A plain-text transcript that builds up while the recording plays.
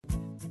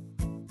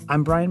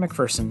I'm Brian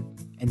McPherson,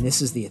 and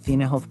this is the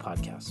athenaHealth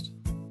Podcast.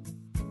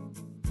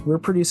 We're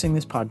producing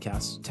this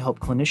podcast to help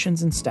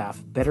clinicians and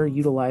staff better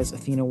utilize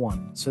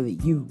athenaOne so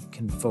that you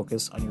can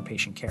focus on your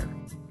patient care.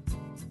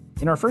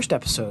 In our first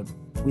episode,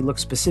 we look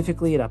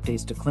specifically at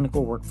updates to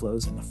clinical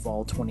workflows in the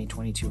fall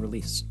 2022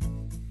 release.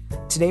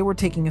 Today, we're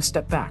taking a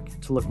step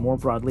back to look more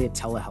broadly at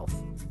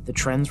telehealth, the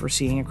trends we're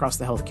seeing across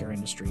the healthcare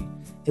industry,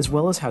 as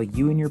well as how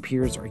you and your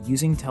peers are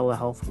using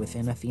telehealth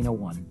within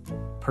athenaOne,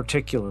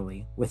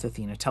 particularly with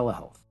Athena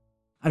Telehealth.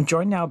 I'm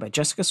joined now by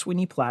Jessica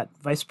Sweeney-Platt,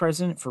 Vice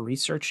President for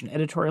Research and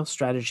Editorial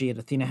Strategy at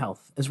athenaHealth,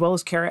 as well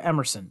as Kara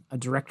Emerson, a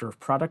Director of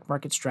Product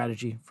Market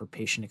Strategy for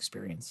Patient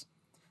Experience.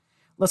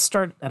 Let's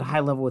start at a high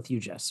level with you,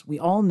 Jess. We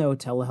all know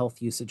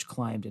telehealth usage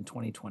climbed in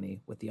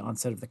 2020 with the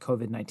onset of the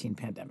COVID-19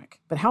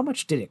 pandemic, but how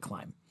much did it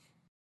climb?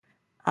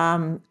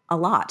 A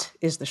lot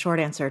is the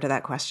short answer to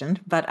that question,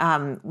 but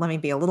let me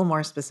be a little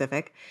more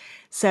specific.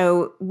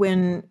 So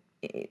when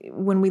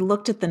we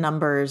looked at the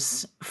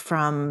numbers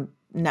from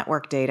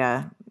network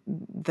data,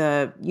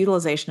 the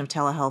utilization of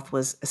telehealth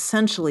was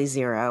essentially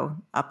zero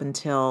up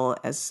until,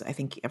 as I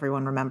think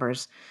everyone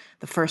remembers,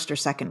 the first or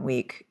second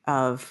week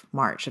of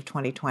March of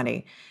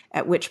 2020,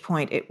 at which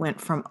point it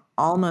went from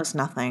almost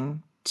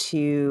nothing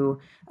to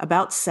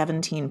about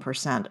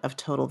 17% of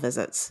total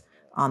visits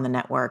on the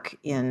network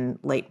in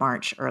late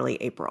March, early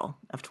April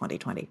of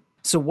 2020.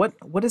 So what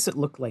does it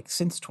look like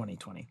since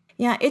 2020?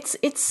 Yeah,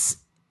 it's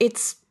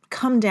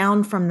come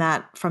down from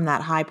that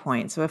high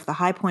point. So if the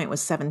high point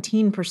was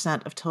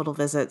 17% of total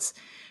visits,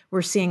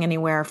 we're seeing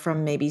anywhere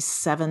from maybe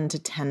 7 to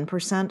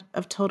 10%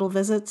 of total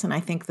visits. And I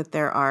think that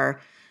there are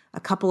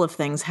a couple of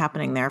things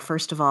happening there.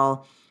 First of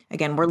all,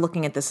 again, we're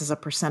looking at this as a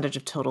percentage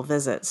of total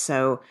visits.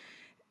 So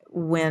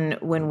when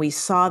we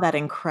saw that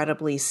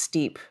incredibly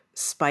steep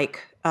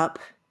spike up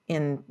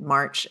in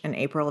March and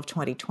April of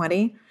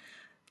 2020,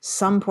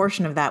 some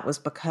portion of that was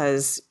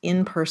because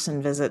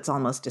in-person visits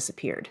almost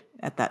disappeared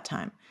at that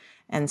time.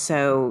 And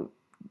so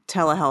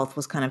telehealth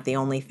was kind of the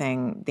only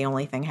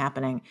thing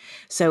happening.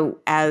 So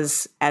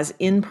as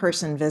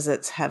in-person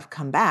visits have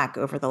come back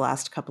over the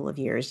last couple of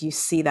years, you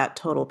see that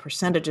total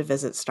percentage of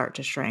visits start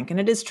to shrink. And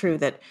it is true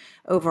that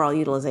overall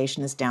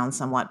utilization is down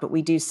somewhat, but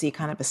we do see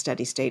kind of a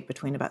steady state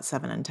between about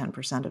 7 and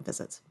 10% of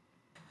visits.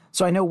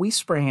 So I know we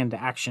sprang into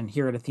action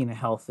here at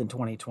athenaHealth in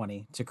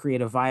 2020 to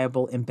create a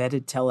viable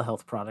embedded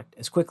telehealth product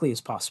as quickly as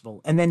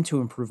possible, and then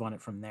to improve on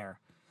it from there.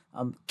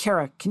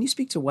 Kara, can you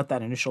speak to what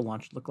that initial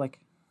launch looked like?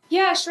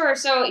 Yeah, sure.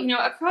 So,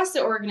 across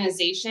the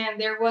organization,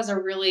 there was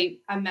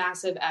a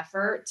massive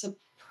effort to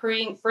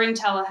bring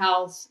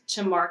telehealth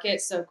to market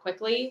so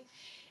quickly.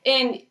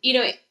 And,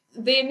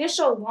 the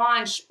initial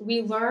launch,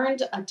 we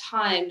learned a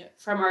ton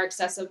from our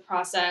excessive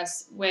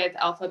process with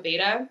alpha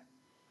beta.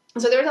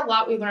 So there was a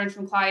lot we learned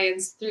from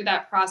clients through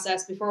that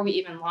process before we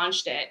even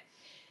launched it.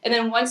 And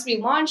then once we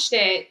launched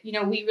it,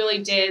 we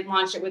really did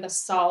launch it with a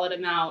solid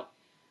amount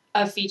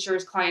of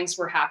features clients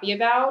were happy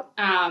about,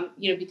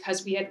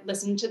 because we had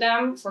listened to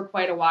them for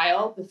quite a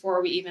while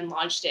before we even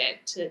launched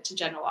it to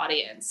general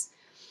audience.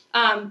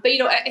 But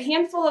a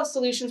handful of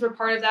solutions were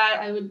part of that.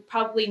 I would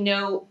probably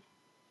note,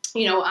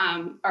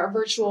 our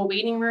virtual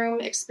waiting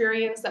room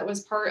experience that was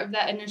part of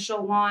that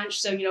initial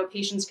launch. So,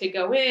 patients could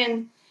go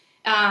in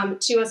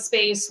to a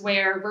space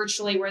where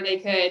they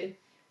could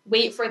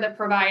wait for the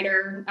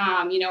provider,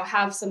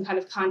 have some kind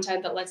of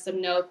content that lets them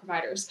know the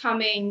provider is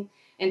coming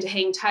and to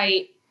hang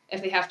tight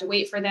if they have to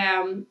wait for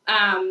them.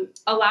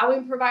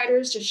 Allowing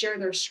providers to share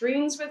their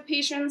screens with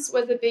patients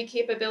was a big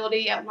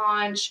capability at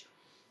launch.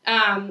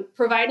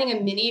 Providing a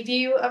mini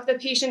view of the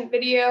patient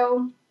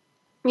video,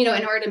 in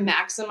order to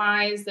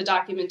maximize the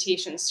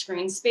documentation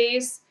screen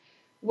space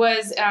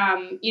was,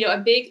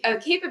 a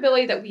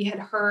capability that we had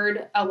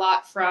heard a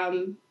lot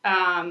from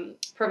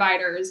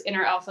providers in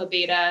our alpha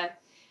beta.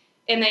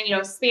 And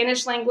then,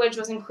 Spanish language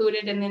was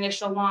included in the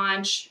initial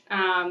launch.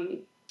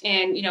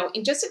 And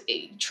just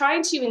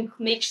trying to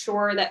make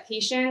sure that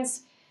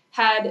patients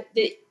had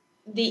the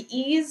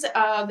ease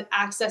of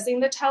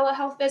accessing the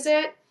telehealth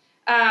visit.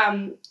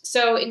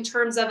 So in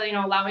terms of,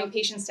 allowing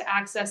patients to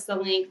access the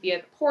link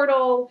via the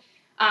portal,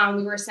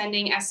 we were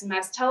sending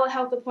SMS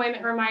telehealth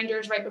appointment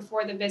reminders right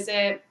before the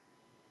visit.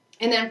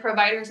 And then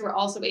providers were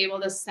also able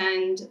to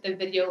send the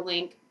video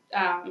link,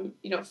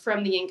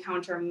 from the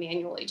encounter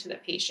manually to the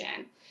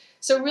patient.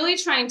 So really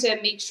trying to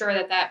make sure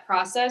that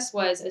process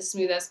was as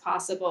smooth as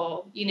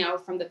possible,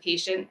 from the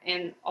patient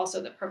and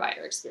also the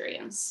provider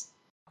experience.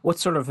 What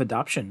sort of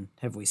adoption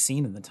have we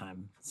seen in the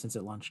time since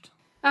it launched?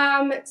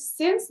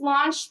 Since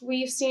launch,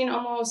 we've seen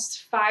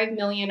almost 5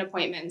 million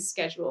appointments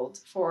scheduled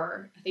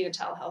for Athena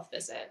Telehealth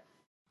visit.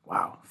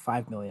 Wow,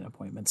 5 million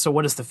appointments. So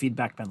what has the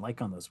feedback been like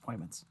on those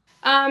appointments?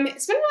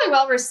 It's been really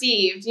well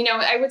received.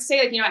 I would say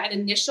at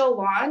initial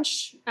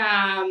launch,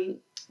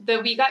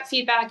 we got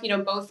feedback,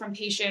 both from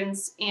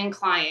patients and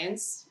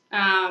clients.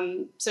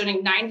 So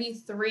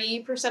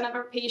 93% of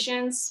our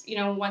patients,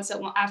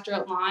 after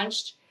it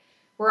launched,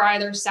 were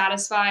either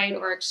satisfied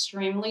or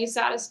extremely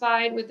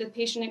satisfied with the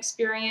patient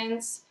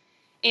experience.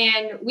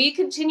 And we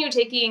continue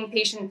taking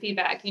patient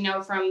feedback,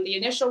 from the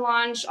initial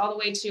launch all the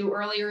way to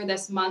earlier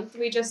this month.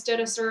 We just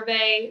did a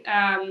survey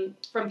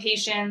from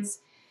patients,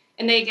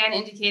 and they again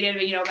indicated,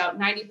 about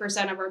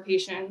 90% of our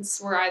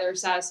patients were either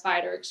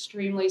satisfied or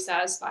extremely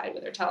satisfied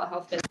with their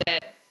telehealth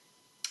visit.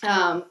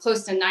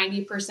 Close to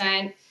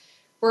 90%.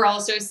 We're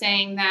also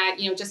saying that,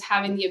 just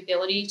having the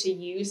ability to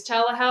use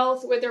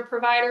telehealth with their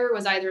provider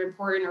was either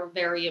important or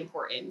very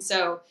important.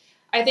 So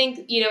I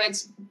think,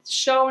 it's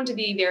shown to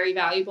be very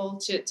valuable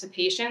to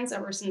patients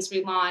ever since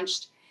we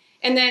launched.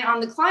 And then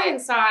on the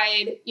client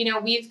side,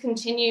 we've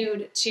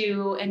continued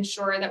to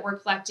ensure that we're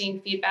collecting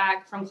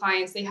feedback from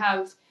clients. They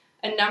have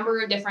a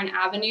number of different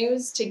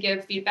avenues to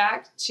give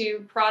feedback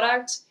to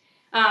product.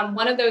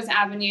 One of those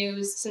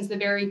avenues, since the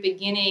very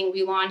beginning,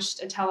 we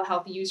launched a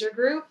telehealth user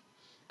group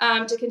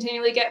to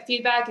continually get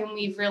feedback, and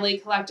we've really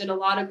collected a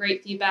lot of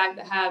great feedback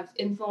that have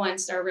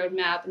influenced our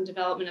roadmap and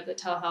development of the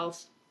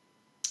telehealth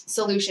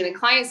solution. And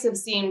clients have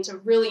seemed to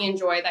really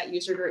enjoy that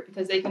user group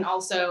because they can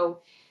also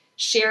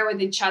share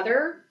with each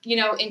other,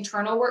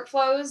 internal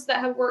workflows that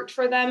have worked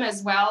for them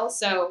as well.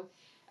 So,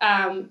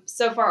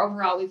 so far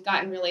overall, we've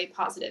gotten really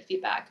positive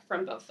feedback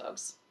from both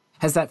folks.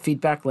 Has that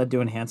feedback led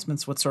to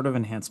enhancements? What sort of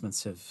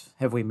enhancements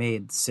have we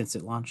made since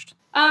it launched?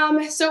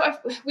 So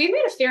we've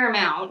made a fair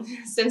amount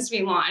since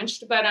we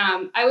launched, but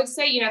I would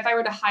say, if I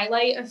were to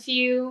highlight a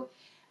few,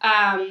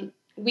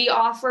 we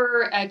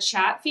offer a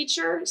chat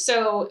feature.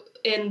 So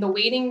in the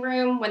waiting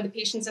room, when the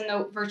patient's in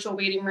the virtual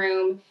waiting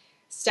room,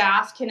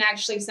 staff can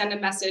actually send a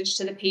message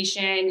to the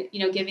patient,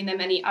 giving them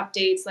any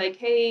updates like,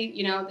 hey,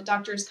 the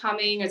doctor's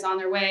coming, is on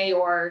their way,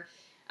 or,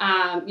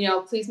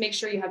 please make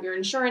sure you have your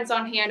insurance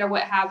on hand or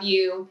what have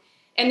you.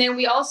 And then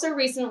we also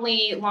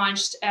recently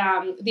launched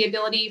the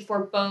ability for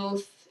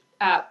both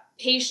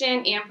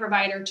patient and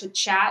provider to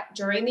chat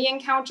during the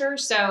encounter.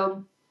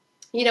 So,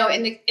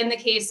 in the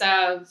case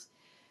of,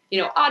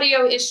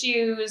 audio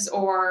issues,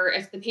 or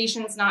if the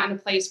patient's not in a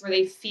place where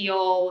they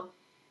feel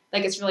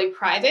like it's really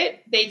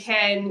private, they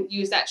can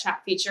use that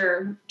chat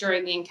feature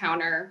during the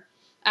encounter.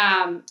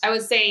 I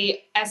would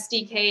say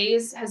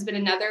SDKs has been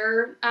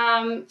another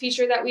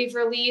feature that we've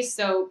released.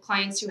 So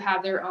clients who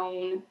have their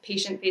own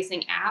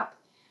patient-facing app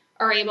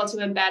are able to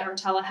embed our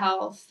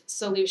telehealth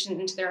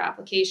solution into their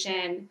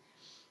application.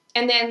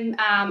 And then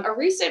a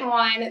recent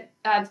one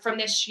from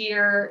this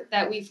year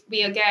that we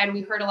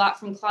heard a lot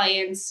from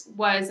clients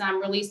was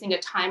releasing a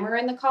timer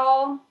in the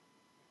call,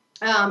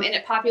 and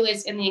it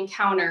populates in the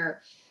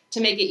encounter to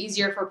make it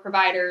easier for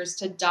providers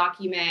to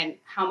document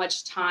how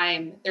much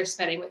time they're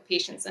spending with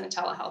patients in a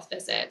telehealth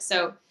visit.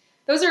 So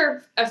those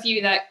are a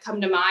few that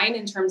come to mind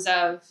in terms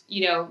of,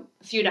 a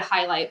few to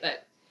highlight,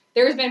 but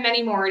there's been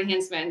many more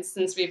enhancements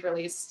since we've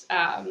released,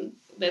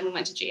 when we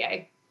went to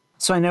GA.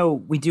 So I know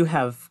we do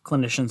have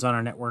clinicians on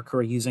our network who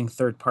are using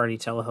third-party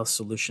telehealth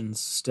solutions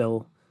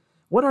still.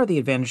 What are the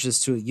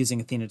advantages to using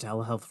Athena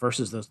Telehealth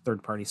versus those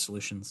third-party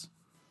solutions?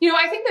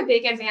 I think the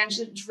big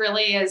advantage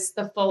really is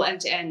the full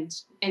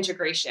end-to-end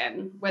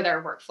integration with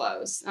our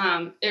workflows.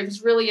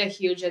 It's really a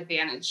huge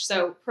advantage.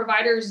 So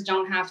providers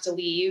don't have to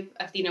leave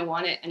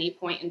athenaOne at any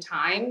point in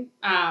time,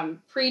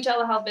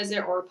 pre-telehealth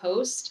visit or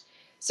post.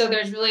 So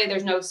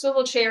there's no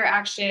swivel chair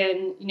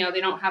action.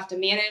 They don't have to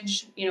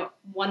manage,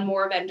 one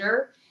more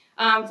vendor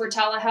for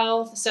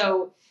telehealth.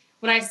 So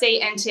when I say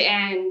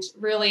end-to-end,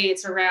 really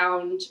it's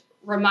around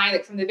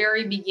from the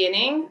very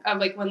beginning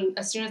of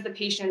as soon as the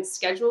patient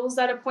schedules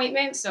that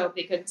appointment, so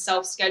they could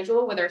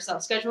self-schedule with our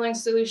self-scheduling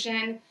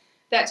solution,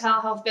 that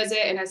telehealth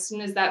visit. And as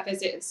soon as that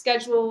visit is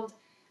scheduled,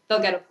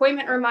 they'll get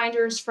appointment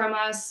reminders from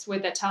us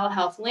with a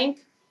telehealth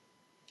link.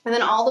 And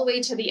then all the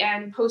way to the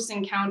end,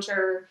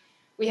 post-encounter,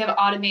 we have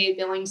automated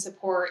billing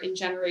support and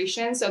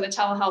generation. So the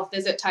telehealth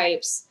visit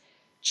types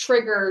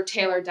trigger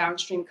tailored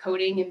downstream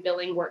coding and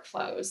billing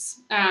workflows.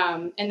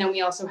 And then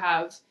we also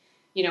have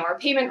our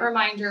payment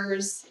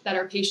reminders that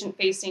are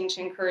patient-facing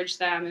to encourage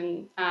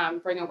them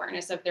and bring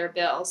awareness of their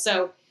bill.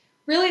 So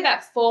really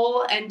that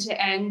full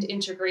end-to-end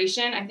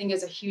integration, I think,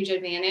 is a huge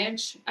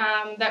advantage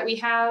that we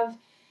have.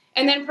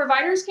 And then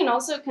providers can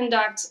also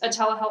conduct a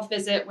telehealth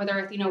visit with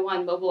our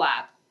athenaOne mobile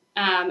app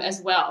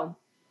as well,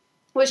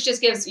 which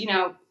just gives,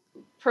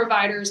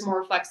 providers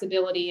more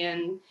flexibility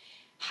in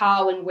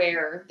how and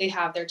where they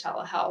have their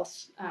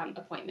telehealth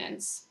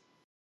appointments.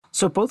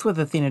 So both with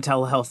Athena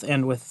Telehealth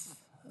and with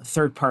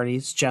third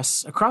parties,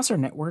 Jess, across our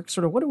network,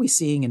 sort of what are we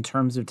seeing in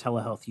terms of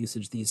telehealth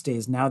usage these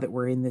days now that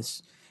we're in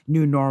this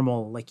new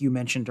normal, like you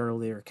mentioned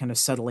earlier, kind of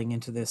settling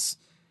into this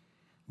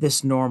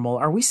normal?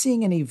 Are we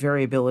seeing any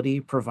variability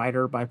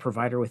provider by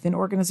provider within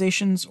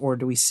organizations, or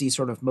do we see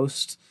sort of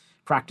most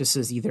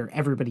practices either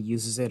everybody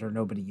uses it or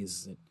nobody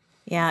uses it?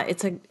 Yeah,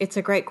 it's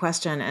a great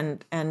question,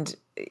 and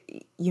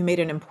you made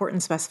an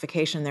important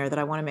specification there that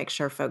I want to make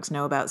sure folks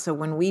know about. So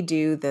when we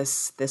do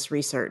this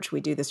research,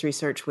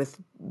 with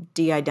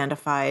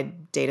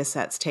de-identified data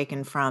sets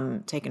taken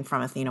from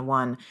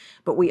athenaOne,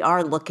 but we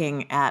are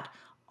looking at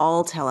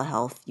all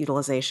telehealth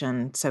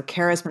utilization. So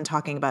Kara's been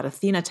talking about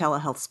Athena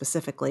telehealth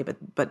specifically,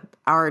 but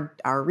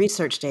our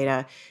research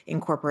data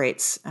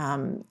incorporates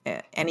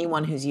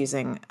anyone who's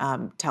using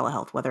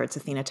telehealth, whether it's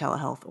Athena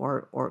telehealth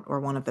or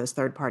one of those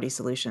third-party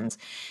solutions.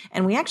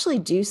 And we actually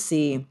do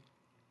see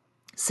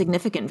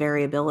significant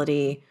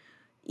variability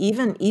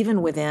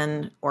even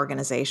within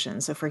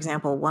organizations. So for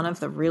example, one of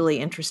the really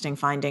interesting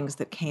findings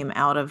that came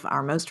out of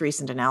our most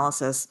recent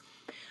analysis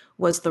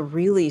was the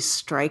really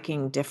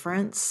striking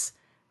difference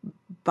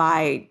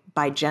by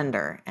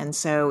gender. And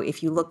so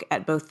if you look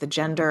at both the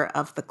gender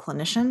of the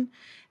clinician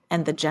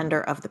and the gender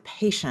of the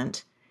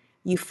patient,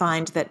 you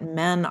find that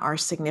men are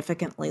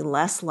significantly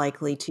less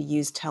likely to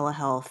use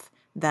telehealth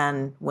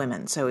than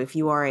women. So if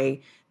you are a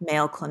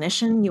male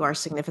clinician, you are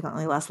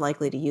significantly less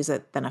likely to use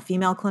it than a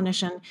female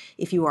clinician.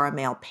 If you are a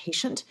male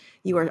patient,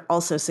 you are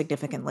also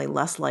significantly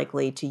less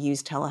likely to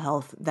use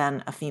telehealth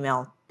than a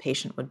female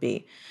patient would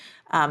be.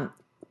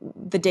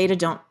 The data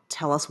don't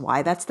tell us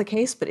why that's the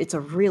case, but it's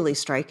a really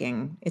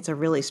striking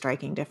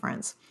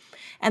difference.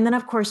 And then,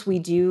 of course, we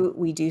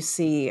do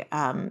see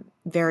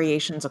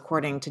variations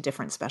according to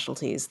different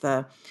specialties.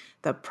 The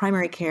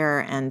primary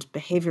care and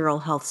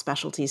behavioral health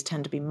specialties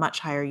tend to be much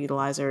higher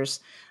utilizers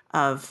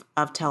of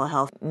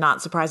telehealth.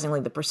 Not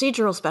surprisingly, the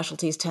procedural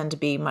specialties tend to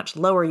be much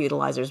lower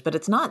utilizers, but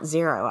it's not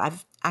zero.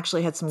 I've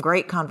actually had some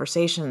great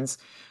conversations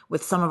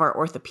with some of our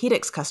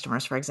orthopedics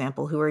customers, for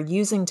example, who are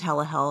using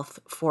telehealth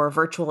for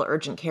virtual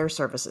urgent care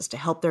services to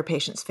help their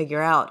patients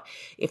figure out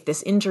if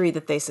this injury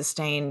that they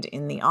sustained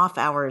in the off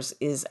hours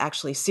is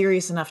actually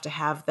serious enough to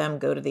have them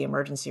go to the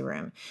emergency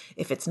room.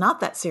 If it's not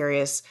that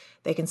serious,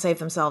 they can save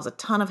themselves a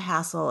ton of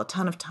hassle, a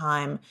ton of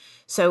time.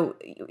 So,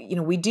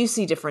 we do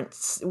see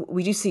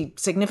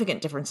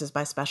significant differences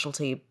by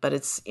specialty, but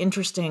it's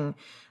interesting,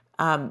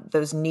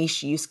 those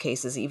niche use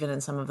cases, even in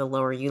some of the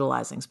lower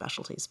utilizing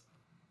specialties.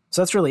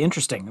 So that's really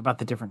interesting about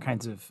the different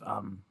kinds of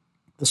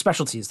the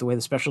specialties, the way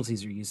the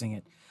specialties are using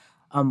it.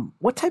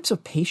 What types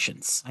of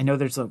patients? I know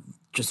there's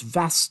just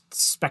vast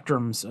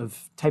spectrums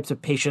of types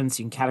of patients.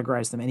 You can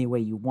categorize them any way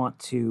you want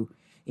to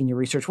in your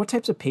research. What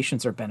types of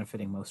patients are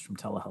benefiting most from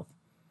telehealth?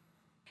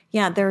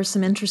 Yeah, there are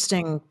some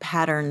interesting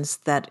patterns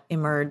that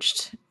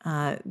emerged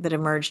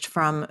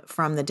from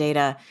the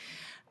data.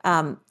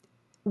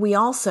 We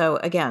also,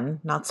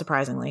 again, not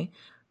surprisingly,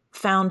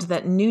 found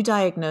that new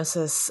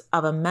diagnosis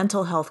of a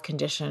mental health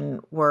condition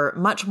were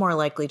much more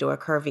likely to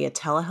occur via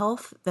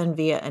telehealth than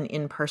via an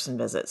in-person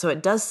visit. So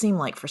it does seem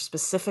like for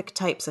specific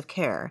types of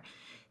care,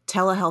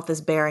 telehealth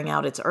is bearing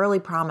out its early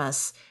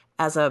promise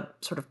as a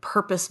sort of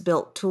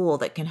purpose-built tool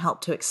that can help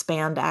to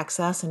expand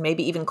access and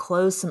maybe even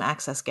close some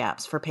access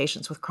gaps for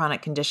patients with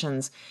chronic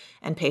conditions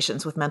and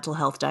patients with mental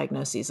health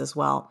diagnoses as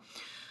well.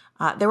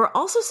 There were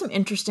also some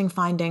interesting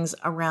findings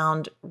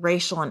around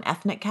racial and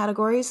ethnic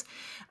categories.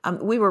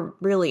 We were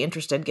really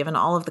interested, given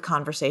all of the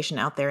conversation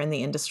out there in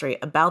the industry,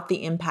 about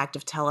the impact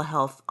of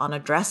telehealth on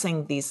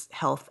addressing these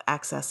health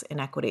access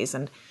inequities.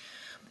 And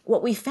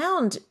what we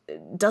found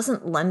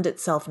doesn't lend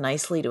itself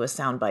nicely to a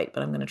soundbite,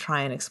 but I'm going to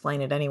try and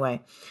explain it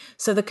anyway.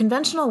 So the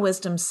conventional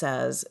wisdom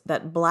says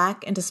that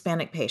Black and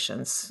Hispanic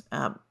patients,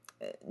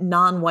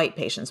 non-white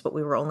patients, but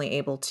we were only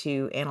able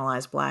to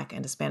analyze Black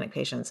and Hispanic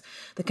patients.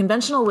 The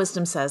conventional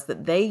wisdom says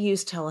that they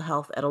use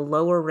telehealth at a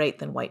lower rate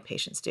than white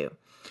patients do.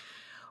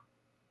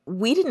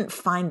 We didn't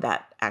find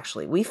that,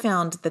 actually. We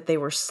found that they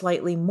were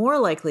slightly more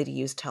likely to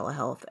use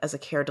telehealth as a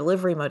care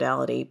delivery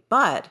modality,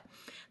 but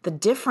the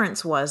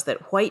difference was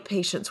that white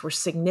patients were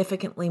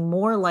significantly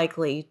more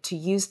likely to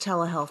use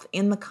telehealth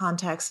in the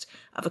context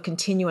of a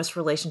continuous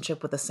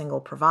relationship with a single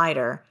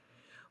provider,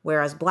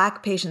 whereas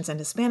Black patients and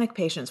Hispanic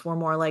patients were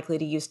more likely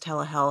to use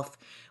telehealth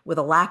with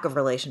a lack of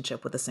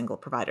relationship with a single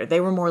provider. They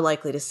were more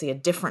likely to see a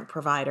different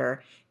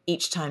provider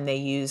each time they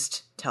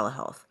used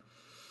telehealth.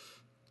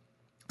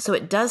 So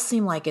it does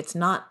seem like it's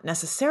not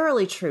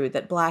necessarily true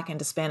that Black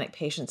and Hispanic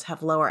patients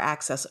have lower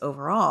access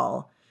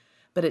overall,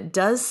 but it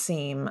does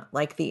seem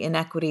like the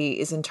inequity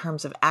is in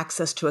terms of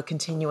access to a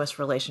continuous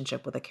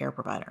relationship with a care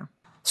provider.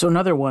 So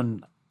another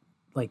one,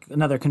 like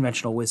another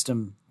conventional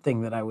wisdom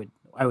thing that I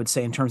would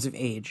say in terms of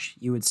age,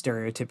 you would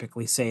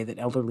stereotypically say that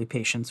elderly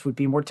patients would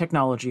be more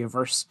technology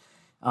averse.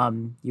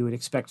 You would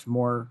expect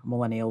more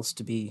millennials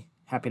to be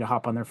happy to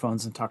hop on their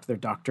phones and talk to their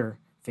doctor,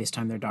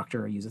 FaceTime their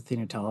doctor, or use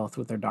Athena telehealth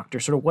with their doctor.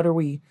 Sort of what are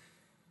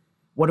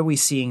we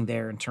seeing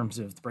there in terms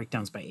of the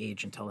breakdowns by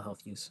age and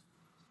telehealth use?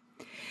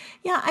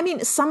 Yeah, I mean,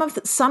 some of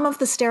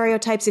the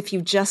stereotypes, if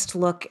you just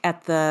look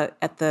at the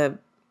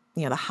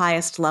the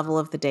highest level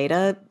of the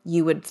data,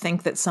 you would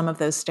think that some of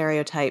those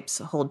stereotypes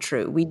hold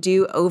true. We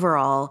do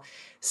overall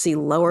see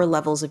lower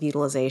levels of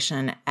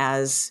utilization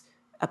as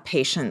a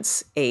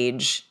patient's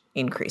age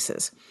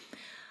increases.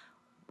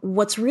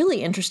 What's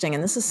really interesting,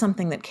 and this is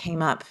something that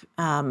came out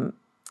in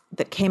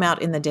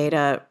the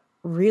data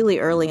really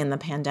early in the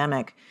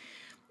pandemic,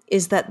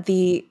 is that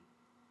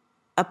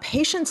a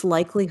patient's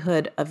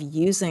likelihood of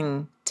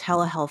using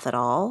telehealth at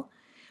all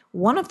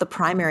One of the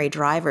primary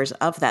drivers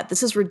of that,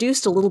 this is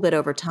reduced a little bit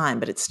over time,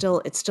 but it's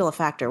still a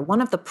factor.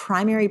 One of the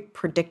primary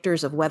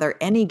predictors of whether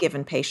any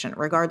given patient,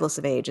 regardless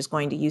of age, is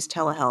going to use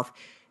telehealth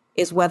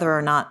is whether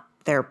or not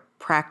their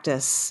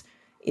practice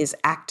is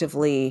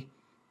actively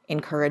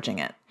encouraging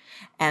it.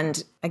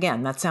 And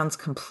again, that sounds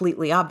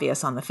completely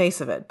obvious on the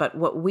face of it, but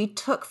what we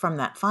took from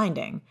that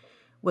finding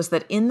was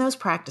that in those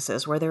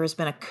practices where there has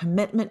been a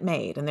commitment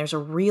made and there's a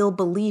real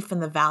belief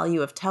in the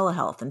value of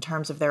telehealth in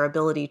terms of their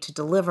ability to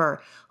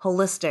deliver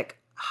holistic,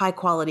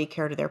 high-quality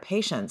care to their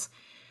patients,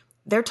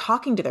 they're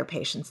talking to their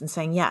patients and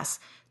saying, yes,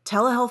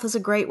 telehealth is a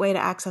great way to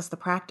access the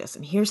practice,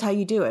 and here's how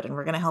you do it, and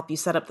we're going to help you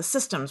set up the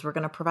systems. We're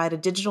going to provide a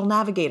digital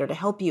navigator to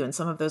help you in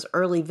some of those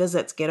early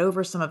visits get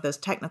over some of those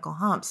technical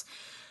humps.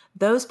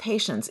 Those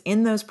patients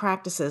in those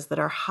practices that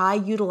are high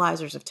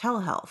utilizers of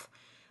telehealth,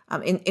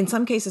 in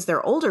some cases,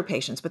 they're older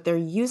patients, but they're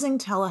using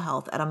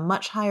telehealth at a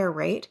much higher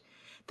rate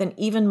than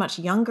even much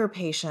younger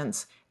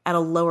patients at a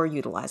lower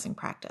utilizing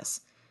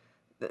practice.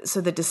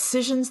 So the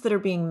decisions that are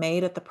being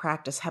made at the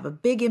practice have a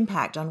big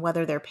impact on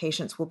whether their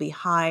patients will be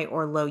high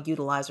or low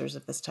utilizers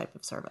of this type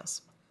of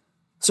service.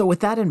 So with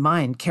that in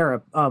mind,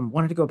 Kara,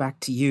 wanted to go back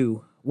to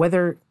you,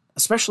 whether,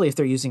 especially if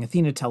they're using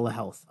Athena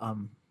Telehealth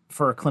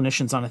for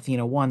clinicians on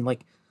athenaOne,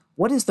 like,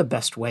 what is the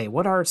best way?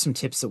 What are some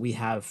tips that we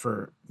have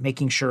for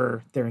making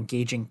sure they're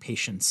engaging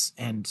patients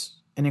and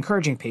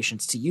encouraging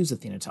patients to use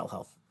Athena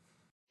Telehealth?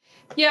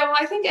 Yeah, well,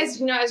 I think as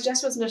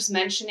Jess was just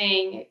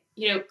mentioning,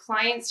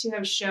 clients who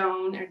have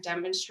shown or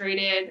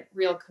demonstrated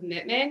real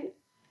commitment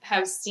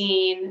have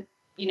seen,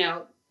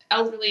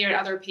 elderly or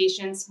other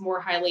patients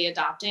more highly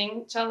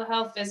adopting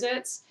telehealth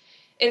visits.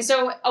 And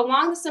so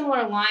along the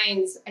similar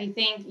lines, I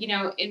think,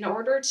 in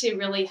order to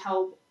really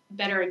help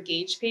better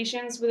engage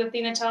patients with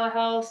Athena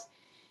Telehealth,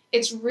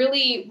 it's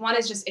really, one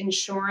is just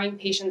ensuring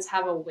patients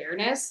have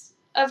awareness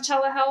of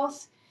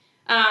telehealth.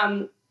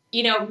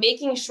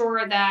 Making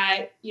sure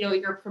that,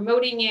 you're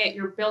promoting it,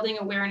 you're building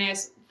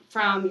awareness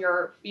from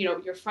your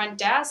front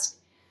desk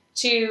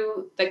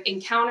to the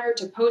encounter,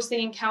 to post the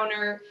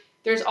encounter.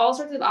 There's all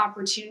sorts of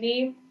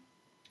opportunity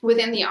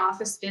within the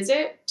office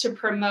visit to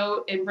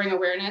promote and bring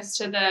awareness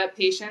to the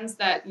patients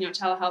that,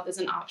 telehealth is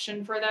an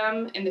option for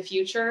them in the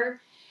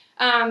future.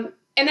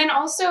 And then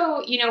also,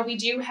 we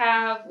do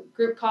have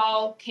group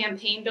call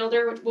campaign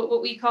builder,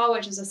 what we call,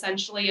 which is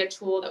essentially a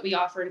tool that we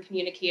offer in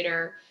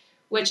Communicator,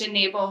 which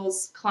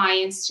enables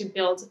clients to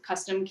build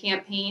custom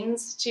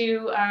campaigns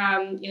to,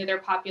 their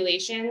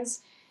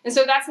populations. And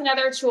so that's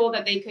another tool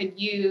that they could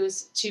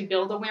use to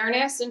build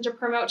awareness and to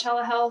promote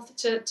telehealth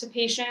to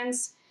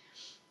patients.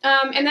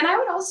 And then I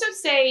would also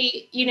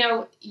say,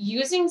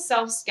 using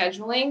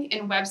self-scheduling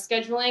and web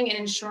scheduling and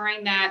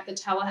ensuring that the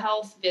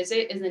telehealth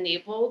visit is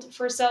enabled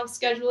for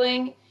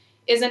self-scheduling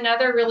is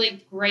another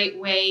really great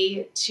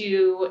way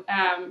to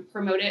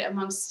promote it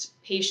amongst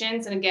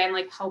patients. And again,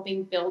 like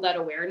helping build that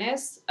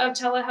awareness of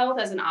telehealth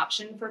as an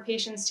option for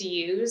patients to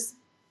use.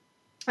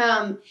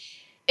 And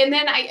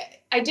then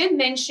I did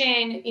mention,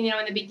 in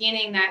the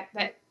beginning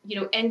that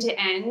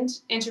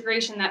end-to-end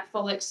integration, that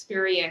full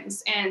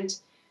experience. And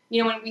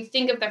when we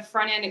think of the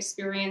front end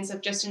experience of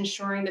just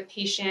ensuring the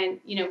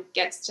patient,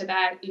 gets to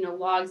that,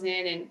 logs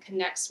in and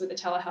connects with a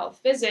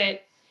telehealth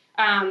visit,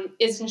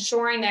 is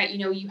ensuring that,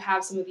 you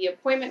have some of the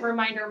appointment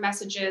reminder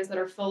messages that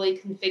are fully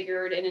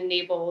configured and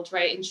enabled,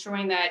 right?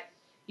 Ensuring that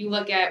you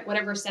look at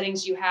whatever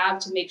settings you have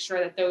to make sure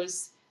that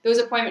those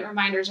appointment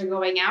reminders are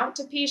going out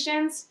to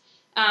patients,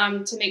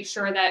 to make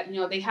sure that,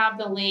 they have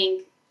the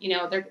link,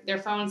 their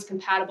phone's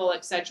compatible,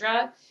 et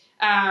cetera.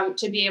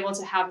 To be able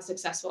to have a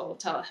successful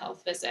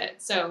telehealth visit.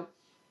 So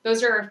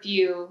those are a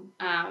few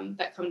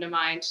that come to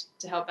mind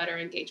to help better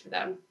engage with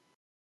them.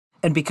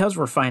 And because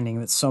we're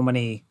finding that so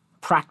many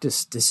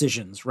practice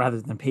decisions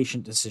rather than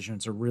patient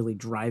decisions are really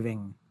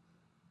driving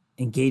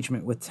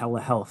engagement with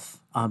telehealth,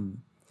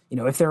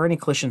 if there are any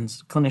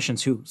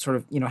clinicians who sort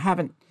of,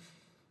 haven't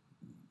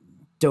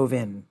dive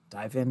in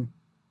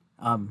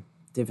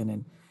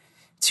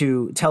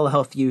to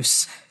telehealth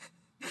use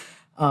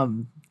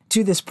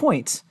to this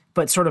point,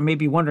 but sort of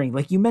maybe wondering,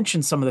 like you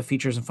mentioned some of the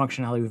features and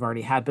functionality we've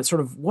already had, but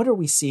sort of what are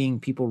we seeing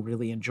people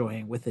really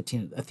enjoying with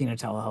Athena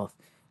Telehealth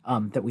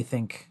that we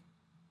think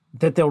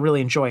that they'll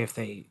really enjoy if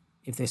they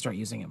start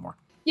using it more?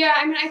 Yeah,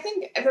 I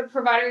think the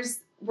providers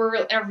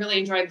are really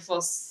enjoying the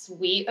full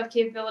suite of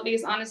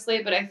capabilities,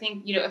 honestly. But I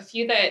think, a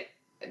few that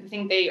I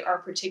think they are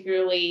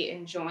particularly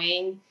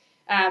enjoying.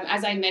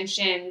 As I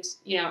mentioned,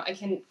 I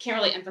can't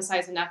really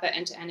emphasize enough that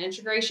end-to-end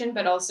integration,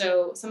 but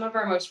also some of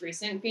our most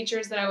recent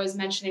features that I was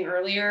mentioning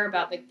earlier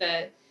about like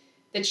the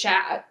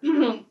chat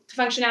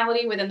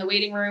functionality within the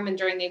waiting room and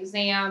during the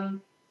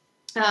exam,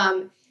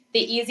 the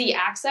easy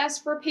access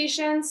for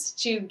patients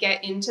to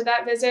get into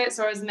that visit.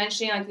 So I was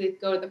mentioning, like, they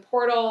go to the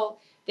portal,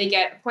 they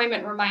get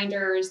appointment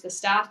reminders, the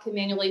staff can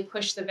manually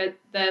push the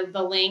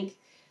link.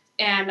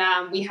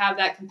 And we have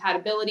that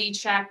compatibility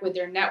check with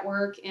their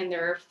network and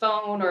their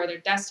phone or their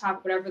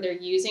desktop, whatever they're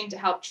using, to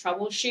help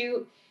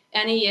troubleshoot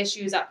any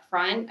issues up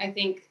front. I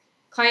think,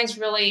 clients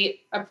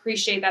really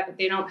appreciate that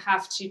they don't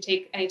have to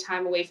take any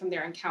time away from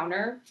their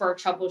encounter for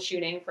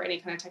troubleshooting for any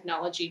kind of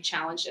technology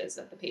challenges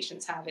that the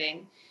patient's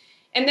having.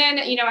 And then,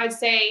 I'd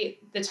say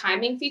the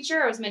timing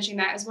feature, I was mentioning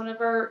that as one of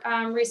our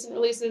recent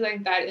releases. I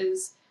think that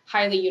is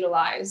highly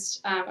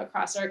utilized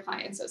across our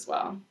clients as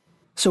well.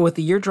 So with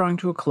the year drawing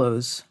to a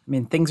close,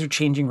 things are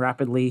changing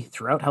rapidly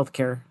throughout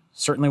healthcare,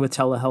 certainly with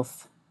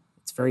telehealth.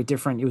 It's very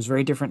different. It was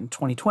very different in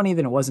 2020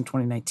 than it was in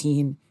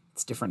 2019.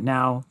 It's different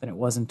now than it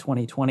was in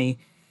 2020.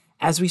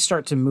 As we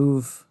start to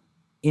move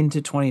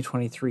into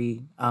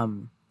 2023,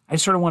 I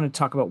sort of want to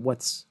talk about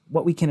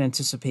what we can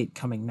anticipate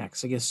coming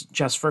next. I guess,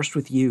 Jess, first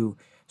with you,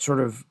 sort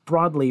of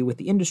broadly with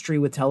the industry,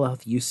 with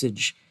telehealth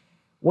usage,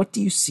 what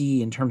do you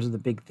see in terms of the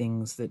big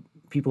things that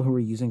people who are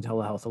using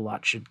telehealth a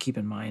lot should keep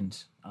in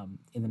mind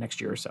in the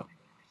next year or so?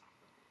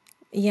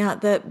 Yeah,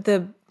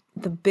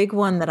 the big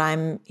one that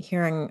I'm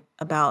hearing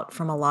about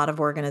from a lot of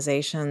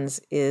organizations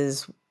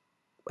is,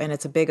 and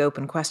it's a big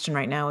open question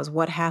right now, is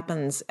what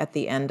happens at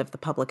the end of the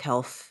public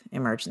health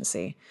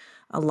emergency.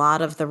 A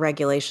lot of the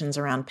regulations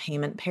around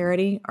payment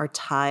parity are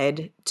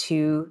tied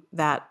to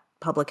that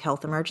public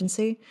health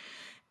emergency.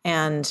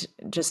 And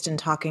just in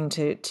talking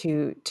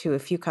to a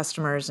few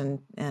customers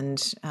and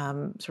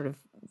sort of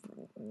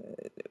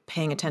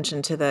paying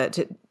attention to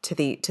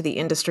the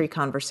industry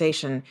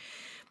conversation,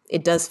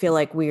 it does feel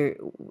like there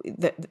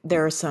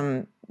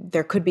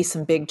could be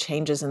some big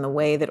changes in the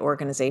way that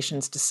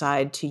organizations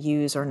decide to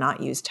use or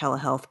not use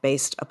telehealth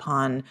based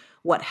upon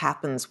what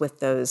happens with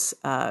those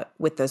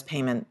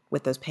payment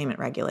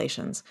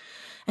regulations.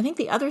 I think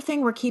the other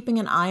thing we're keeping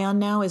an eye on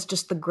now is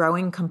just the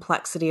growing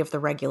complexity of the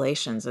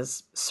regulations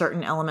as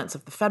certain elements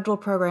of the federal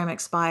program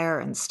expire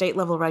and state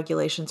level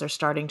regulations are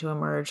starting to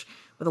emerge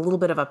with a little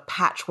bit of a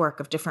patchwork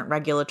of different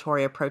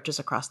regulatory approaches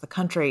across the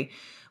country,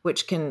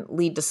 which can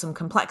lead to some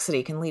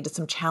complexity, can lead to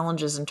some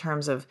challenges in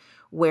terms of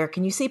where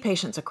can you see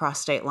patients across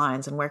state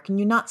lines and where can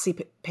you not see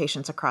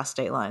patients across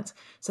state lines.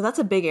 So that's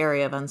a big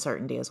area of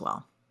uncertainty as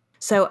well.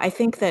 So I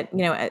think that,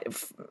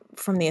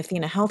 from the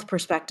athenaHealth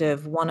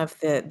perspective, one of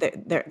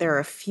there are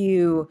a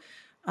few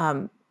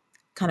kind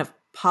of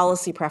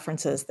policy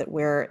preferences that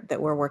we're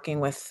working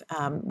with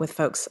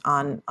folks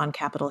on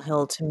Capitol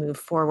Hill to move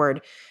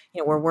forward.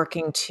 We're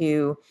working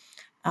to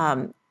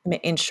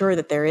ensure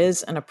that there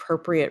is an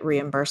appropriate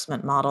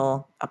reimbursement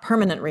model, a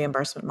permanent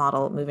reimbursement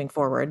model moving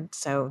forward.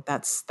 So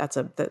that's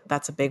a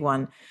big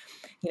one.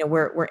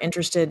 We're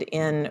interested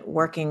in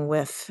working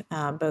with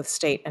both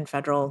state and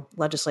federal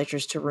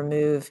legislatures to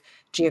remove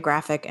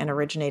geographic and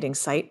originating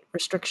site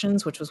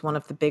restrictions, which was one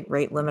of the big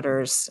rate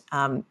limiters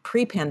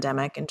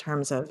pre-pandemic in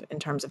terms of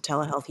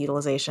telehealth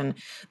utilization.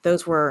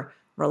 Those were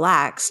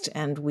relaxed,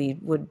 and we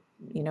would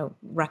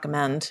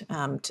recommend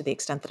to the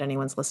extent that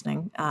anyone's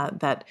listening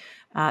that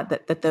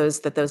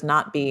those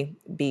not be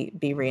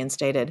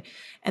reinstated.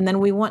 And then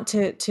we want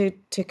to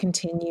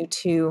continue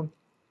to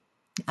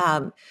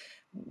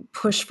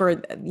push for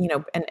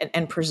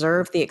and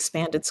preserve the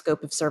expanded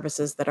scope of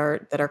services that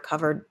are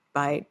covered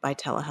by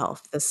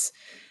telehealth.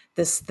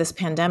 This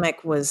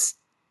pandemic was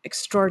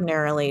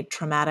extraordinarily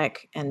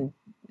traumatic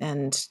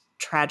and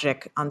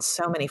tragic on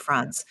so many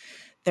fronts.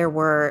 There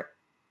were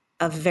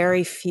a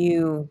very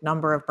few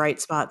number of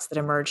bright spots that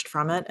emerged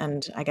from it,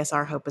 and I guess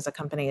our hope as a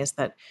company is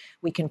that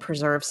we can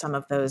preserve some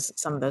of those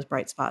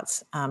bright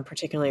spots,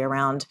 particularly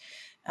around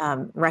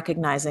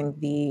recognizing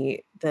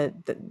the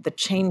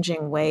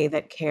changing way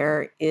that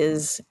care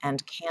is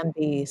and can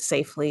be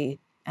safely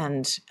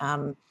and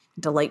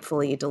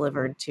delightfully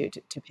delivered to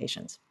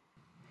patients.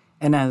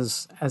 And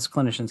as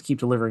clinicians keep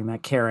delivering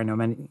that care, I know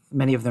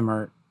many of them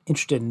are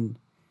interested in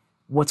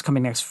what's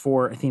coming next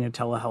for Athena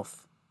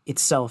Telehealth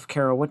itself.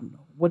 Kara,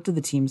 what do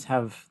the teams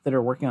have that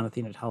are working on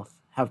Athena Health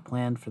have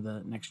planned for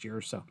the next year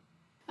or so?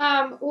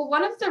 Well,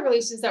 one of the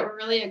releases that we're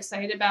really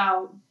excited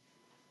about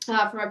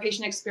from our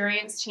patient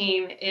experience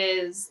team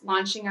is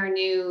launching our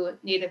new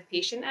native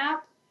patient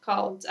app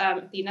called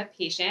Athena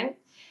Patient.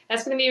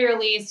 That's going to be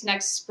released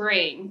next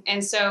spring.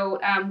 And so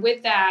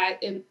with that,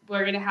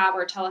 we're going to have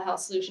our telehealth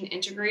solution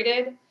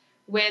integrated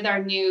with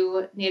our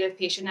new native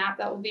patient app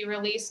that will be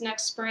released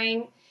next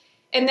spring.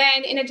 And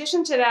then in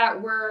addition to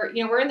that, we're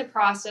in the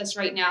process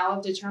right now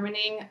of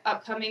determining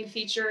upcoming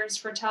features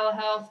for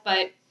telehealth,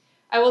 but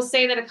I will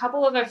say that a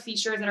couple of our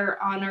features that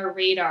are on our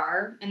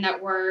radar and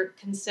that we're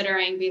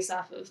considering based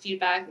off of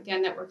feedback,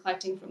 again, that we're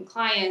collecting from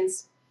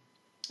clients,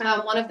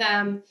 one of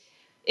them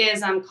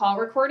is call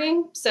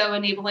recording, so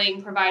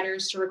enabling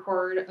providers to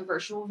record a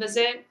virtual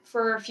visit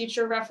for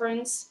future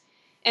reference,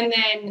 and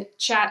then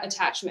chat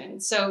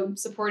attachment, so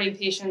supporting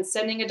patients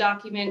sending a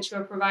document to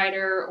a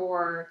provider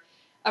or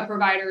a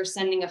provider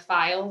sending a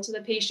file to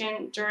the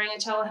patient during a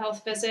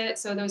telehealth visit.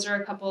 So those are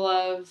a couple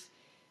of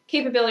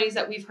capabilities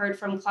that we've heard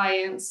from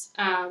clients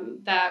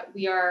that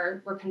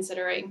we're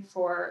considering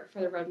for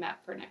the roadmap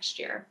for next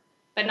year,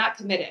 but not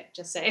committed,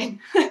 just saying.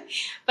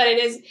 But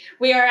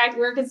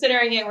we're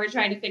considering it. We're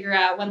trying to figure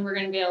out when we're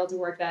going to be able to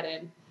work that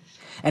in.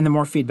 And the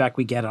more feedback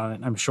we get on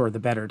it, I'm sure the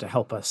better to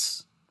help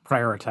us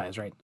prioritize,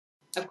 right?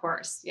 Of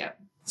course, yeah.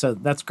 So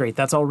that's great.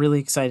 That's all really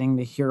exciting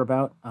to hear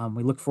about.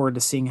 We look forward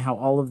to seeing how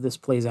all of this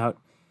plays out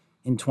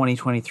in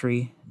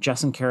 2023.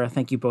 Jess and Kara,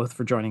 thank you both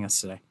for joining us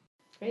today.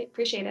 Great.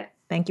 Appreciate it.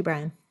 Thank you,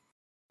 Brian.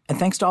 And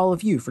thanks to all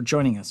of you for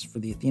joining us for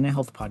the Athena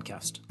Health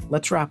Podcast.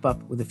 Let's wrap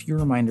up with a few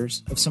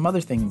reminders of some other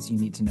things you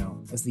need to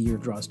know as the year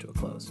draws to a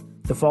close.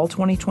 The fall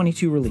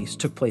 2022 release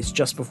took place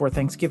just before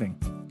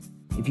Thanksgiving.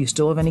 If you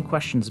still have any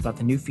questions about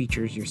the new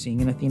features you're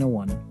seeing in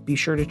athenaOne, be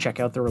sure to check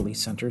out the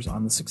release centers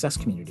on the Success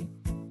Community.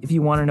 If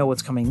you want to know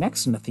what's coming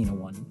next in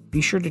athenaOne,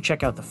 be sure to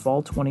check out the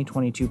fall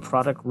 2022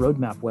 product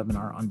roadmap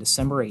webinar on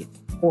December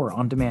 8th or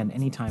on demand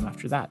anytime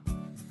after that.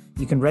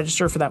 You can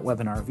register for that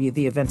webinar via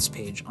the events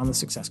page on the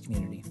Success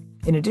Community.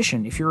 In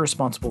addition, if you're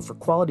responsible for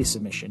quality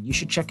submission, you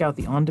should check out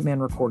the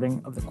on-demand recording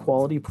of the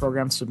Quality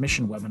Program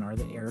Submission webinar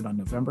that aired on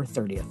November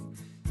 30th,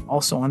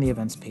 also on the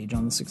events page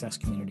on the Success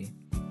Community.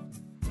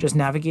 Just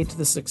navigate to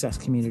the Success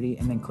Community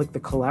and then click the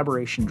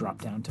Collaboration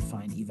dropdown to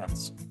find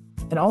events.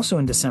 And also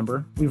in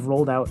December, we've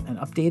rolled out an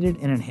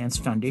updated and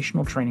enhanced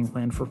foundational training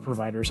plan for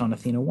providers on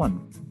athenaOne.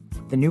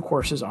 The new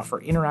courses offer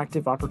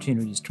interactive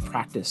opportunities to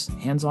practice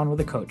hands-on with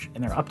a coach,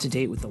 and they're up to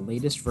date with the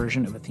latest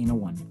version of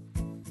athenaOne.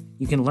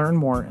 You can learn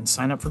more and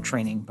sign up for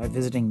training by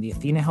visiting the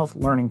Athena Health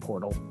Learning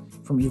Portal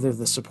from either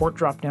the support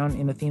dropdown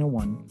in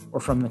athenaOne or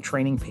from the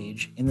training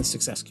page in the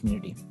Success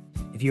Community.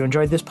 If you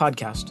enjoyed this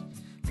podcast,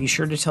 be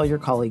sure to tell your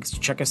colleagues to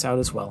check us out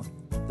as well.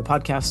 The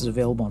podcast is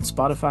available on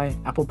Spotify,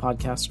 Apple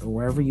Podcasts, or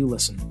wherever you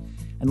listen.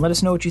 And let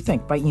us know what you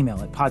think by email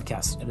at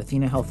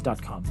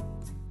podcast@athenahealth.com.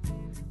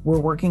 We're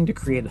working to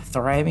create a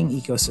thriving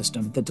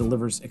ecosystem that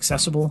delivers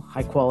accessible,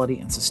 high quality,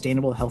 and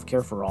sustainable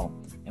healthcare for all,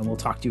 and we'll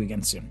talk to you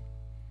again soon.